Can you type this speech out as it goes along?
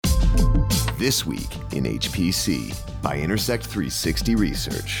This Week in HPC by Intersect 360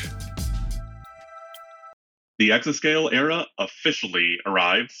 Research. The exascale era officially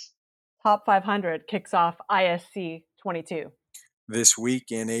arrives. Top 500 kicks off ISC 22. This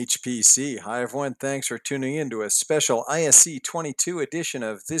week in HPC. Hi, everyone. Thanks for tuning in to a special ISC 22 edition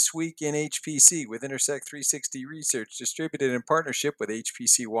of This Week in HPC with Intersect 360 Research, distributed in partnership with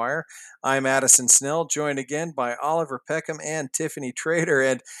HPC Wire. I'm Addison Snell, joined again by Oliver Peckham and Tiffany Trader.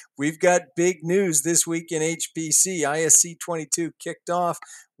 And we've got big news this week in HPC. ISC 22 kicked off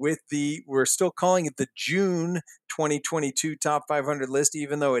with we're still calling it the June 2022 Top 500 list,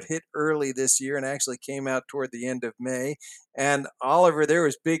 even though it hit early this year and actually came out toward the end of May. And Oliver, there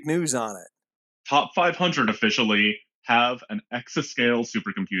was big news on it. Top 500 officially have an exascale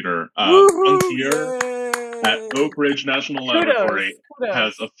supercomputer. Frontier at Oak Ridge National Laboratory Kudos.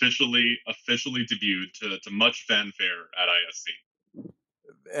 has officially debuted to much fanfare at ISC.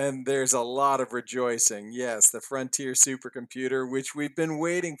 And there's a lot of rejoicing. Yes, the Frontier supercomputer, which we've been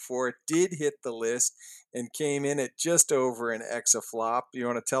waiting for, did hit the list and came in at just over an exaflop. You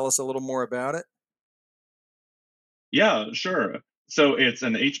want to tell us a little more about it? Yeah, sure. So it's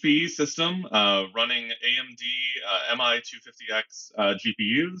an HPE system running AMD MI250X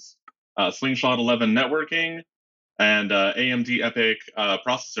GPUs, Slingshot 11 networking, and AMD EPYC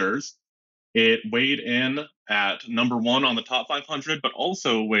processors. It weighed in at number 1 on the top 500, but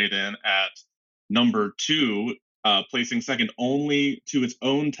also weighed in at number 2, placing second only to its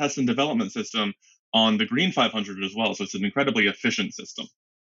own test and development system on the Green 500 as well. So it's an incredibly efficient system.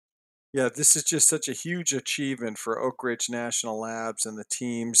 Yeah, this is just such a huge achievement for Oak Ridge National Labs and the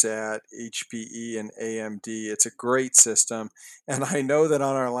teams at HPE and AMD. It's a great system. And I know that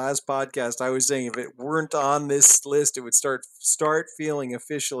on our last podcast, I was saying if it weren't on this list, it would start feeling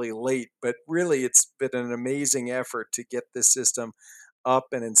officially late. But really, it's been an amazing effort to get this system up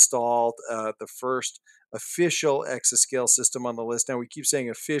and installed, the first official exascale system on the list. Now, we keep saying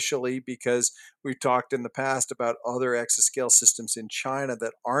officially because we've talked in the past about other exascale systems in China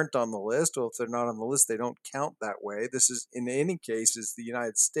that aren't on the list. Well, if they're not on the list, they don't count that way. This is, in any case, is the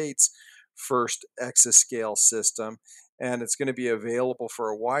United States' first exascale system, and it's going to be available for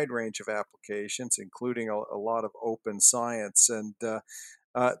a wide range of applications, including a lot of open science. And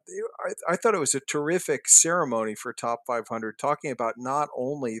I thought it was a terrific ceremony for Top 500, talking about not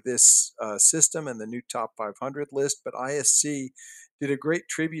only this system and the new Top 500 list, but ISC did a great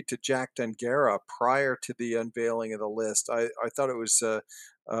tribute to Jack Dongarra prior to the unveiling of the list. I thought it was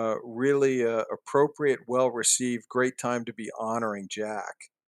really appropriate, well-received, great time to be honoring Jack.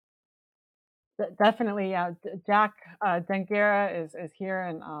 Definitely, yeah. Jack Dongarra is here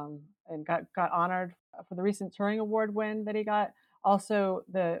and got honored for the recent Turing Award win that he got. Also,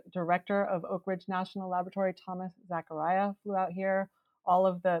 the director of Oak Ridge National Laboratory, Thomas Zachariah, flew out here. All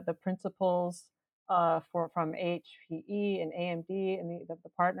of the principals from HPE and AMD and the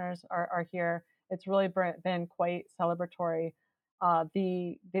partners are here. It's really been quite celebratory.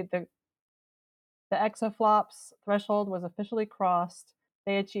 The exaflops threshold was officially crossed.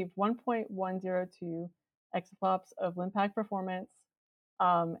 They achieved 1.102 exaflops of LINPACK performance,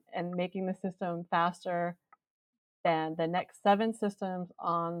 and making the system faster than the next 7 systems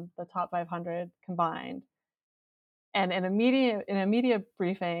on the top 500 combined. And in a media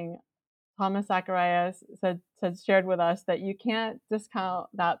briefing, Thomas Zacharias shared with us that you can't discount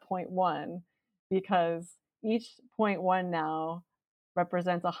that 0.1 because each 0.1 now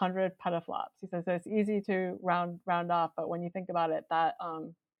represents 100 petaflops. He says so it's easy to round off, but when you think about it, that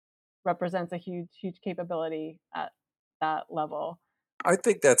represents a huge capability at that level. I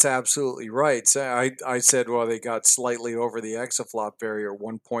think that's absolutely right. So I said, well, they got slightly over the exaflop barrier,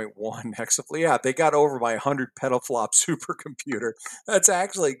 1.1 exaflop. Yeah, they got over by 100 petaflop supercomputer. That's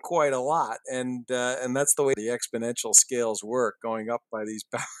actually quite a lot, and that's the way the exponential scales work, going up by these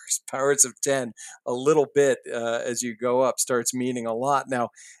powers of 10 a little bit as you go up starts meaning a lot. Now,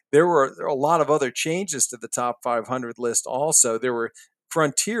 there were a lot of other changes to the top 500 list. Also,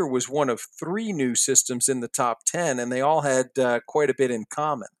 Frontier was one of 3 new systems in the top 10, and they all had quite a bit in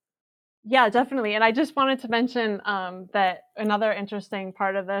common. Yeah, definitely. And I just wanted to mention that another interesting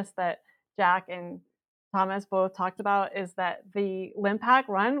part of this that Jack and Thomas both talked about is that the LINPACK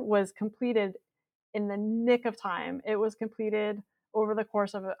run was completed in the nick of time. It was completed over the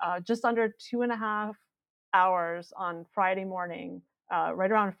course of just under 2.5 hours on Friday morning,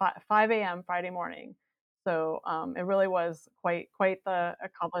 right around 5 a.m. Friday morning. So it really was quite the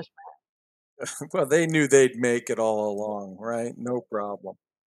accomplishment. Well, they knew they'd make it all along, right? No problem.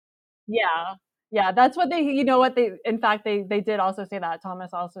 Yeah, that's what in fact, they did also say that.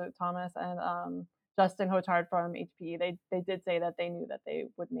 Thomas and Justin Hotard from HPE, they did say that they knew that they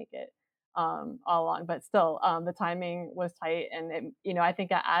would make it. all along. But still, the timing was tight, and I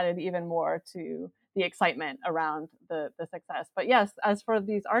think it added even more to the excitement around the success. But yes, as for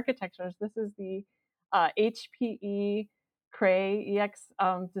these architectures, this is the HPE Cray EX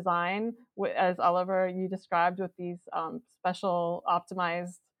design, as Oliver you described, with these special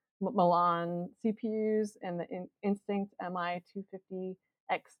optimized Milan CPUs and the Instinct MI250X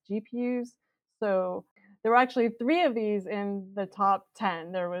GPUs. So there were actually 3 of these in the top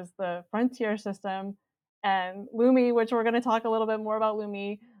 10. There was the Frontier system and Lumi, which we're going to talk a little bit more about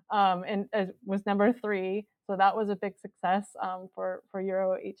Lumi, and was number 3. So that was a big success for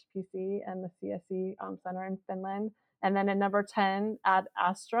Euro HPC and the CSE Center in Finland. And then in number 10, Ad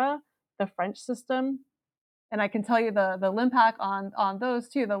Astra, the French system. And I can tell you the Linpack on those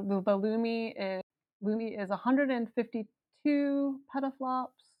too. The Lumi is 152 petaflops,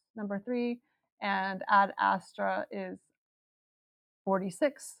 number 3, and Ad Astra is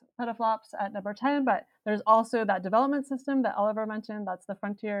 46 petaflops at number 10. But there's also that development system that Oliver mentioned. That's the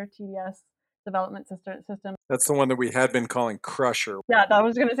Frontier TDS development system. That's the one that we had been calling Crusher. Yeah, I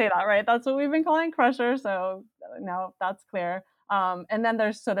was going to say that, right? That's what we've been calling Crusher. So now that's clear. And then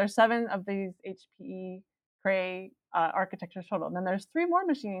there's 7 of these HPE Cray architectures total. And then there's 3 more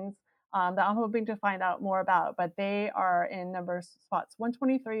machines that I'm hoping to find out more about, but they are in spots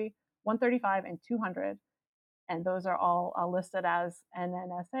 123, 135, and 200. And those are all listed as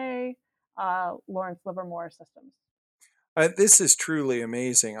NNSA Lawrence Livermore systems. This is truly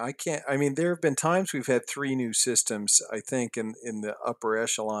amazing. There have been times we've had 3 new systems, I think, in the upper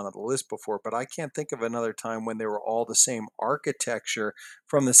echelon of the list before, but I can't think of another time when they were all the same architecture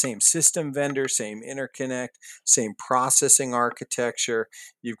from the same system vendor, same interconnect, same processing architecture.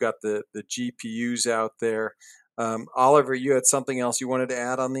 You've got the GPUs out there. Oliver, you had something else you wanted to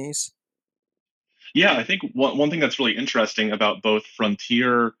add on these? Yeah, I think one thing that's really interesting about both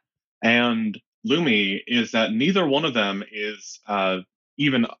Frontier and Lumi is that neither one of them is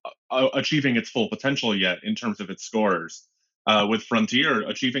even achieving its full potential yet in terms of its scores. With Frontier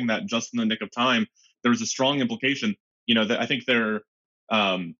achieving that just in the nick of time, there's a strong implication. That I think their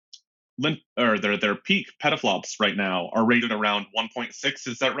their peak petaflops right now are rated around 1.6.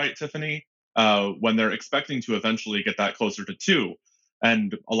 Is that right, Tiffany? When they're expecting to eventually get that closer to 2,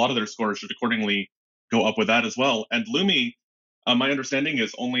 and a lot of their scores should accordingly go up with that as well. And Lumi, my understanding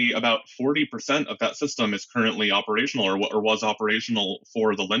is only about 40% of that system is currently operational or was operational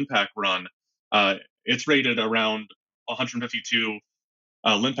for the Linpack run. It's rated around 152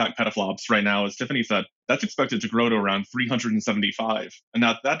 Linpack petaflops right now. As Tiffany said, that's expected to grow to around 375. And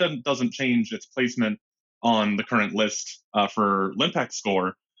that doesn't change its placement on the current list for Linpack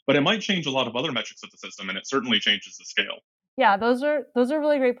score, but it might change a lot of other metrics of the system, and it certainly changes the scale. Yeah, those are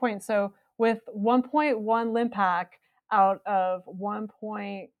really great points. So with 1.1 Linpack out of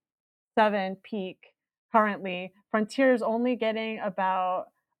 1.7 peak currently, Frontier is only getting about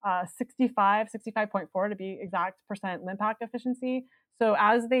 65.4 to be exact percent Linpack efficiency. So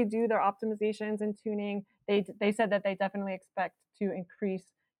as they do their optimizations and tuning, they said that they definitely expect to increase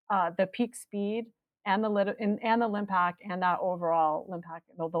the peak speed and the Linpack and that overall Linpack.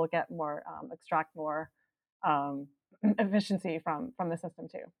 They'll get more, extract more efficiency from the system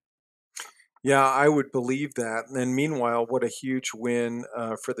too. Yeah, I would believe that. And then meanwhile, what a huge win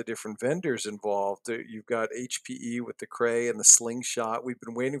for the different vendors involved. You've got HPE with the Cray and the Slingshot. We've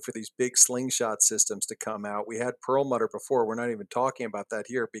been waiting for these big Slingshot systems to come out. We had Perlmutter before. We're not even talking about that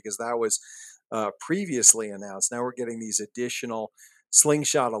here because that was previously announced. Now we're getting these additional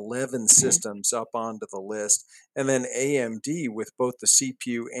Slingshot 11 systems up onto the list. And then AMD with both the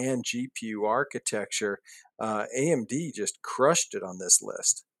CPU and GPU architecture. AMD just crushed it on this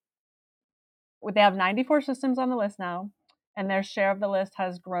list. They have 94 systems on the list now, and their share of the list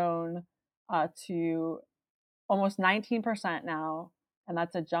has grown to almost 19% now, and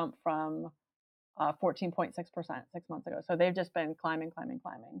that's a jump from 14.6% 6 months ago. So they've just been climbing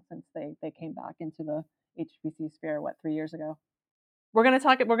since they came back into the HPC sphere 3 years ago. We're going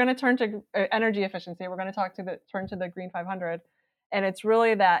to turn to energy efficiency. We're going to turn to the Green 500, and it's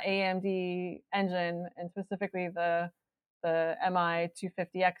really that AMD engine, and specifically the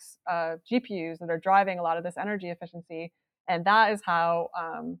MI250X GPUs that are driving a lot of this energy efficiency. And that is how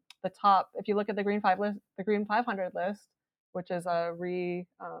the top, if you look at the Green 500 list, which is a reordering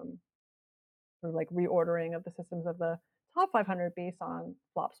of the systems of the top 500 based on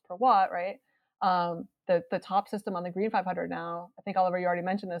flops per watt, right? The top system on the Green 500 now, I think Oliver, you already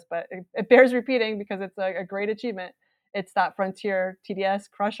mentioned this, but it bears repeating because it's a great achievement. It's that Frontier TDS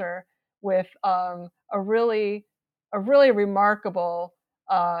Crusher with a really remarkable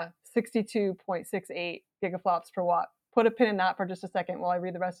 62.68 gigaflops per watt put a pin in that for just a second while I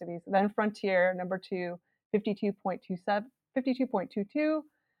read the rest of these. Then Frontier, number 2, 52.22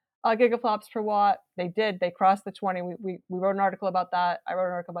 gigaflops per watt. They crossed the 20. We wrote an article about that. I wrote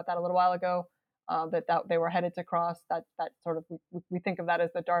an article about that a little while ago, that they were headed to cross that sort of, we think of that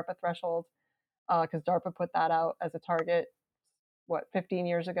as the DARPA threshold, because DARPA put that out as a target, 15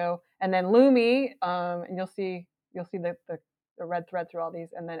 years ago. And then LUMI, and you'll see the red thread through all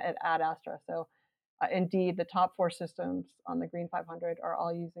these, and then at Ad Astra. So indeed, the top 4 systems on the Green 500 are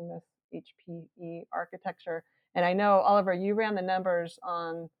all using this HPE architecture. And I know, Oliver, you ran the numbers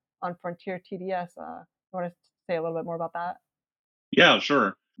on Frontier TDS. You want to say a little bit more about that? Yeah,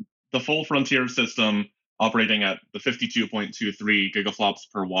 sure. The full Frontier system operating at the 52.23 gigaflops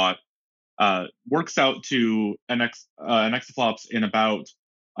per watt works out to an exaflops in about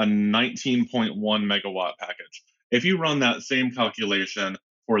a 19.1 megawatt package. If you run that same calculation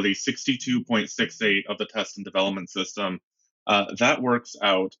for the 62.68 of the test and development system, that works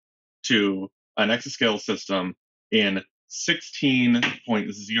out to an exascale system in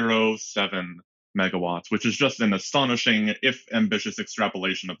 16.07 megawatts, which is just an astonishing, if ambitious,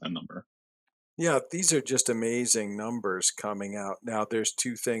 extrapolation of that number. Yeah, these are just amazing numbers coming out. Now, there's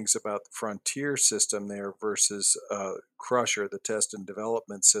 2 things about the Frontier system there versus Crusher, the test and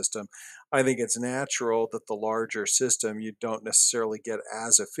development system. I think it's natural that the larger system, you don't necessarily get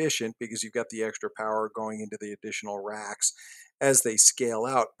as efficient because you've got the extra power going into the additional racks as they scale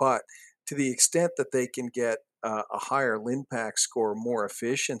out. But to the extent that they can get a higher LINPACK score, more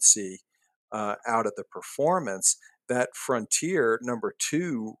efficiency out of the performance, that Frontier number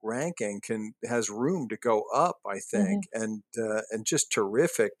 2 ranking has room to go up, I think, and just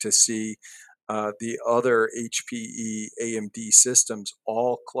terrific to see the other HPE AMD systems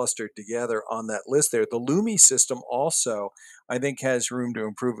all clustered together on that list there. The LUMI system also, I think, has room to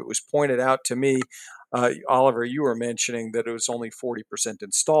improve. It was pointed out to me, Oliver, you were mentioning that it was only 40%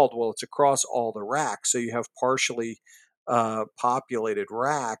 installed. Well, it's across all the racks, so you have partially populated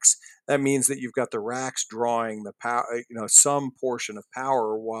racks. That means that you've got the racks drawing the power, some portion of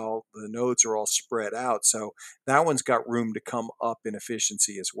power, while the nodes are all spread out. So that one's got room to come up in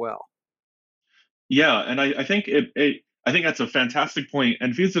efficiency as well. Yeah, and I think I think that's a fantastic point.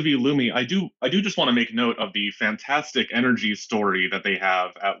 And vis-a-vis LUMI, I do just want to make note of the fantastic energy story that they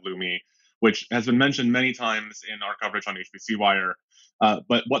have at LUMI, which has been mentioned many times in our coverage on HPC Wire.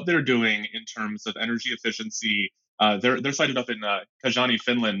 But what they're doing in terms of energy efficiency, they're sited up in Kajaani,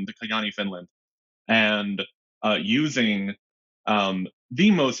 Finland, and using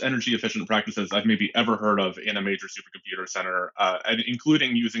the most energy efficient practices I've maybe ever heard of in a major supercomputer center, and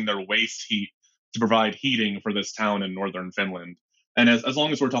including using their waste heat to provide heating for this town in northern Finland. And as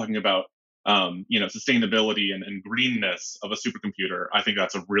long as we're talking about sustainability and greenness of a supercomputer, I think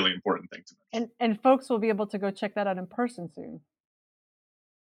that's a really important thing to mention. And folks will be able to go check that out in person soon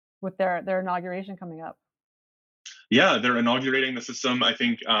with their inauguration coming up. Yeah, they're inaugurating the system, I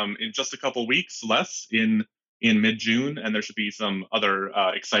think, in just a couple weeks, less in mid-June, and there should be some other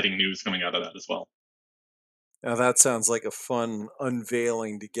exciting news coming out of that as well. Now that sounds like a fun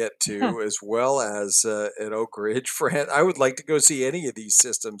unveiling to get to, as well as at Oak Ridge. I would like to go see any of these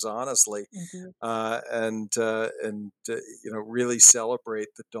systems, honestly, and really celebrate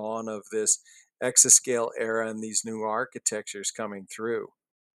the dawn of this exascale era and these new architectures coming through.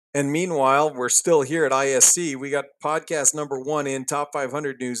 And meanwhile, we're still here at ISC. We got podcast number 1 in, top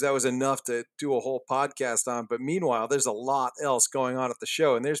 500 news. That was enough to do a whole podcast on. But meanwhile, there's a lot else going on at the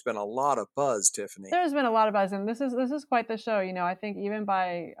show, and there's been a lot of buzz, Tiffany. There's been a lot of buzz, and this is quite the show. I think even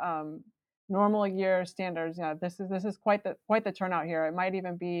by normal year standards, this is quite the turnout here. It might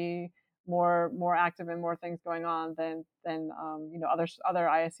even be more active and more things going on than other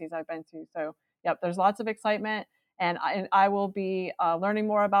ISCs I've been to. So yep, there's lots of excitement. And I will be learning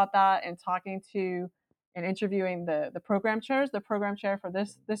more about that and talking to and interviewing the program chairs. The program chair for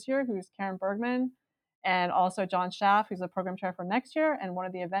this year, who's Karen Bergman, and also John Schaff, who's the program chair for next year, and one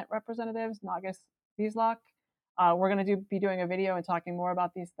of the event representatives, Nagus Wieslak. We're going to be doing a video and talking more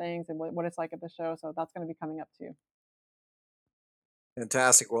about these things and what it's like at the show. So that's going to be coming up too.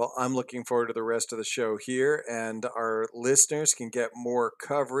 Fantastic. Well, I'm looking forward to the rest of the show here, and our listeners can get more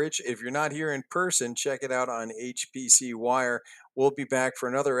coverage. If you're not here in person, check it out on HPC Wire. We'll be back for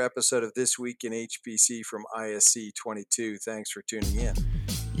another episode of This Week in HPC from ISC 22. Thanks for tuning in.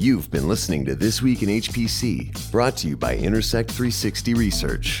 You've been listening to This Week in HPC, brought to you by Intersect 360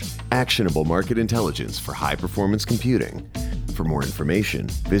 Research, actionable market intelligence for high-performance computing. For more information,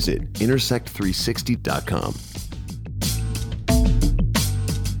 visit intersect360.com.